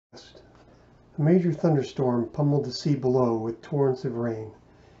A major thunderstorm pummeled the sea below with torrents of rain.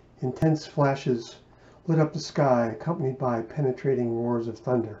 Intense flashes lit up the sky, accompanied by penetrating roars of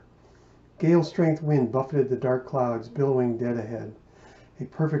thunder. Gale-strength wind buffeted the dark clouds, billowing dead ahead. A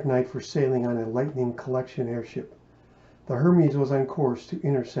perfect night for sailing on a lightning collection airship. The Hermes was on course to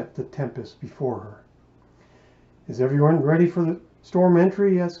intercept the tempest before her. "Is everyone ready for the storm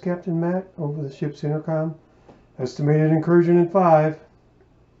entry?" asked Captain Matt over the ship's intercom. "Estimated incursion in 5.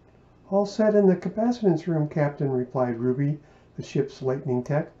 "All set in the capacitance room, Captain," replied Ruby, the ship's lightning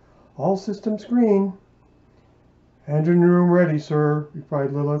tech. "All systems green." "Engine room ready, sir,"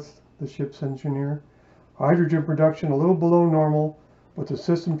 replied Lilith, the ship's engineer. "Hydrogen production a little below normal, but the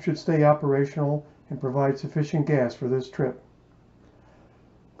system should stay operational and provide sufficient gas for this trip."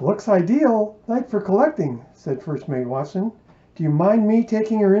 "Looks ideal. Night for collecting," said First Mate Watson. "Do you mind me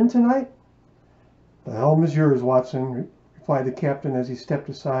taking her in tonight?" "The helm is yours, Watson," replied the captain as he stepped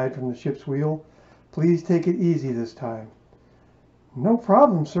aside from the ship's wheel. "Please take it easy this time." "No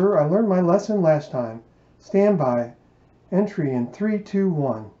problem, sir. I learned my lesson last time. Stand by. Entry in 3, 2,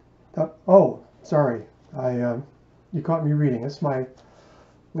 1. Oh, sorry. You caught me reading. It's my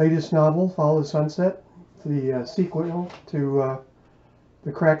latest novel, Follow the Sunset, the sequel to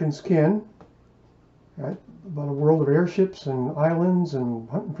the Kraken's Kin. Right? About a world of airships and islands and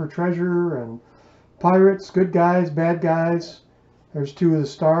hunting for treasure and pirates, good guys, bad guys. There's 2 of the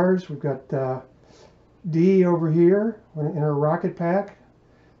stars. We've got Dee over here in her rocket pack.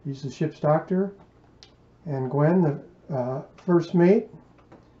 He's the ship's doctor. And Gwen, the first mate,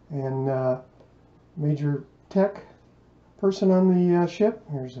 and major tech person on the ship.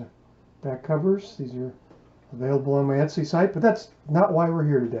 Here's the back covers. These are available on my Etsy site, but that's not why we're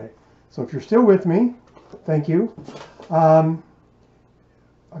here today. So if you're still with me, thank you.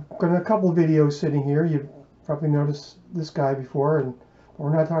 I've got a couple of videos sitting here. You've probably noticed this guy before, and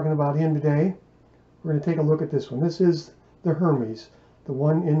we're not talking about him today. We're going to take a look at this one. This is the Hermes, the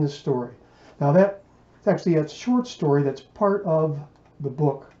one in the story. Now that's actually a short story that's part of the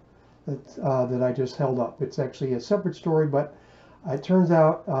book that I just held up. It's actually a separate story, but it turns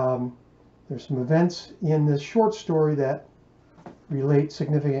out there's some events in this short story that relate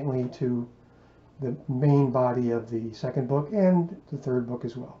significantly to the main body of the second book and the third book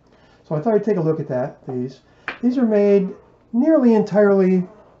as well. So I thought I'd take a look at that. These are made nearly entirely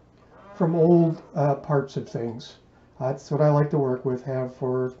from old parts of things. That's what I like to work with, have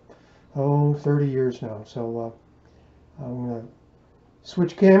for 30 years now. So I'm going to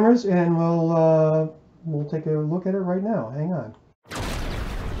switch cameras and we'll take a look at it right now. Hang on.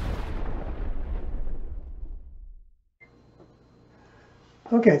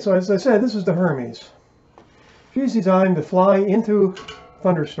 Okay, so as I said, this is the Hermes. She's designed to fly into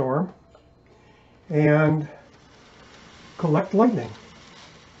thunderstorm and collect lightning,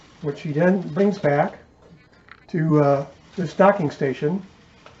 which she then brings back to this docking station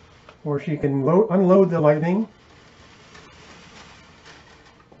where she can unload the lightning,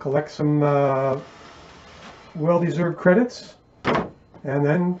 collect some well-deserved credits, and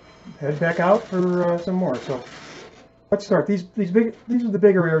then head back out for some more. So let's start. These are the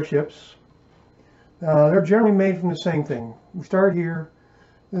bigger airships. They're generally made from the same thing. We start here.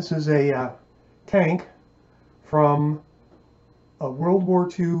 This is a tank from a World War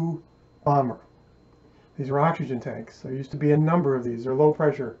II bomber. These are oxygen tanks. There used to be a number of these. They're low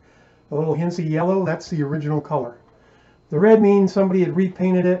pressure. The little hintsy yellow, that's the original color. The red means somebody had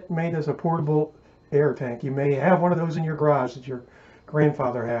repainted it, made as a portable air tank. You may have one of those in your garage that your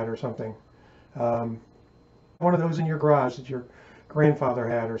grandfather had or something. One of those in your garage that your grandfather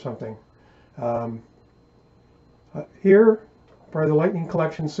had or something. Here, part of the lightning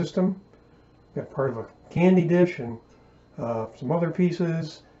collection system, got part of a candy dish and some other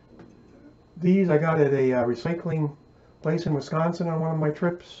pieces. These I got at a recycling place in Wisconsin on one of my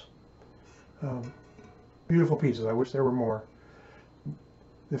trips. Beautiful pieces. I wish there were more.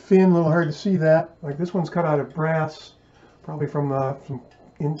 The fin, a little hard to see that. Like this one's cut out of brass, probably from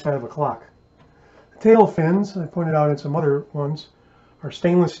inside of a clock. The tail fins, I pointed out in some other ones, are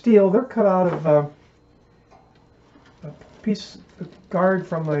stainless steel. They're cut out of a piece of guard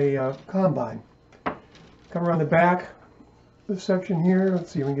from a combine. Come around the back, this section here.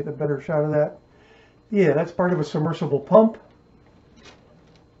 Let's see if we can get a better shot of that. Yeah, that's part of a submersible pump.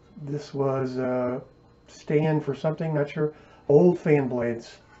 This was a stand for something, not sure. Old fan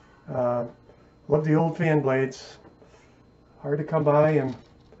blades. Love the old fan blades. Hard to come by and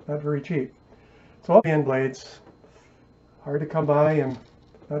not very cheap. So all fan blades, hard to come by and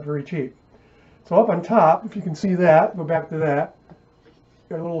not very cheap. So up on top, if you can see that, go back to that.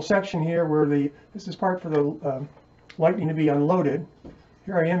 Got a little section here where this is part for the lightning to be unloaded.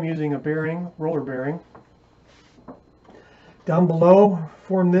 Here I am using a bearing, roller bearing. Down below,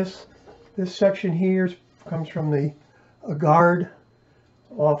 form this section here comes from a guard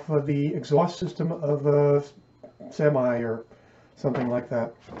off of the exhaust system of a semi or something like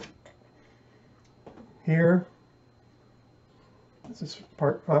that. Here, this is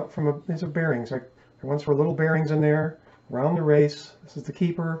part these are bearings. There once were little bearings in there around the race. This is the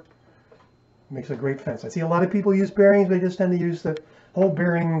keeper. Makes a great fence. I see a lot of people use bearings, but they just tend to use the whole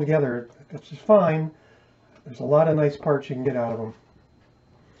bearing together. It's just fine. There's a lot of nice parts you can get out of them.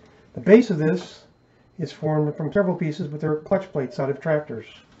 The base of this is formed from several pieces, but they're clutch plates out of tractors.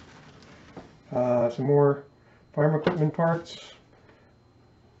 Some more farm equipment parts.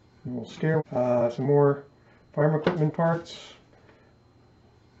 Some more farm equipment parts.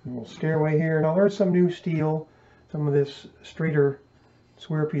 A little stairway here. Now there's some new steel. Some of this straighter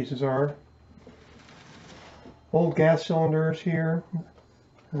square pieces are. Old gas cylinders here.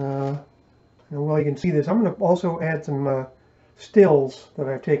 Well, you can see this. I'm going to also add some stills that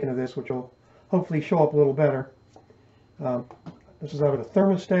I've taken of this, which will hopefully show up a little better. This is out of a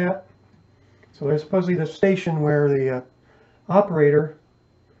thermostat. So there's supposedly the station where the operator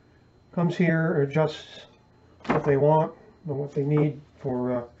comes here, adjusts what they want and what they need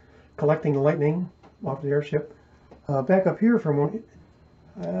for collecting the lightning off the airship. Back up here from one,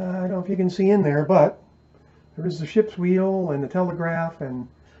 I don't know if you can see in there, but there is the ship's wheel and the telegraph and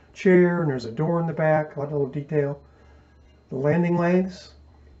chair, and there's a door in the back, a lot of little detail. The landing legs,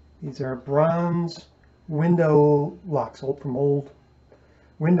 these are bronze window locks, from old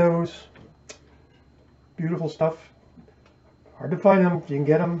windows. Beautiful stuff. Hard to find them. If you can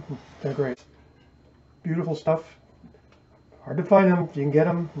get them, they're great. Beautiful stuff. Hard to find them. If you can get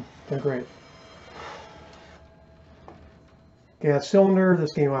them, they're great. Gas cylinder.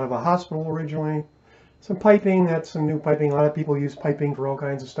 This came out of a hospital originally. Some piping. That's some new piping. A lot of people use piping for all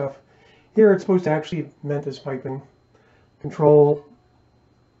kinds of stuff. Here it's supposed to actually meant as piping. Control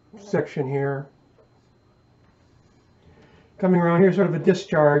section here. Coming around here, sort of a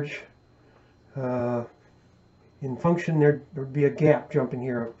discharge. In function, there would be a gap jump in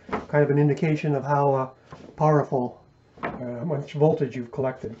here, kind of an indication of how powerful, how much voltage you've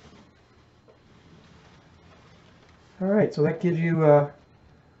collected. All right, so that gives you a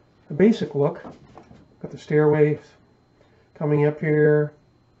basic look. Got the stairway coming up here.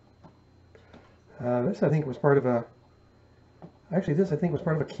 This I think was part of a, actually this I think was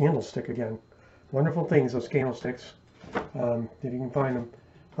part of a candlestick again. Wonderful things, those candlesticks, if you can find them.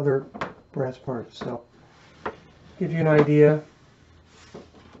 Other brass parts, so gives you an idea.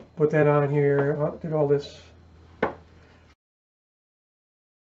 Put that on here, did all this.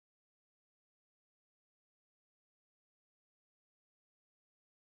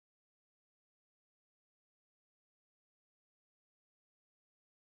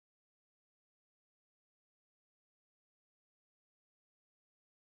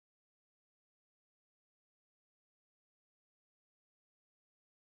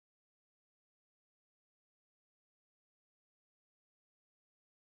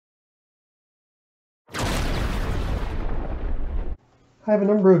 I have a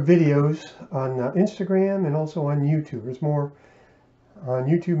number of videos on Instagram and also on YouTube. There's more on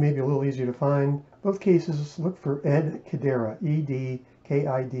YouTube, maybe a little easier to find. Both cases, look for Ed Kidera, E-D-K-I-D-E-R-A.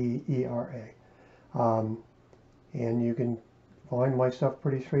 And you can find my stuff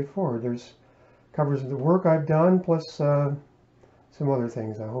pretty straightforward. There's covers of the work I've done, plus some other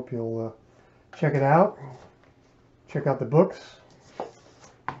things. I hope you'll check it out. Check out the books.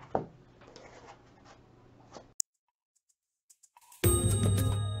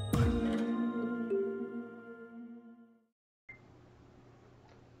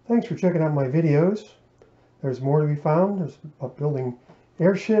 Thanks for checking out my videos. There's more to be found. There's about building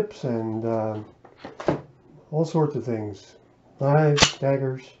airships and all sorts of things. Knives,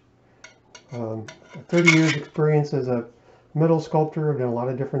 daggers. 30 years experience as a metal sculptor. I've done a lot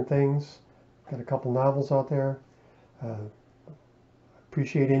of different things. Got a couple novels out there.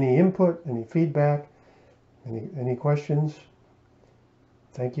 Appreciate any input, any feedback, any questions.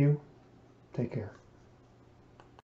 Thank you. Take care.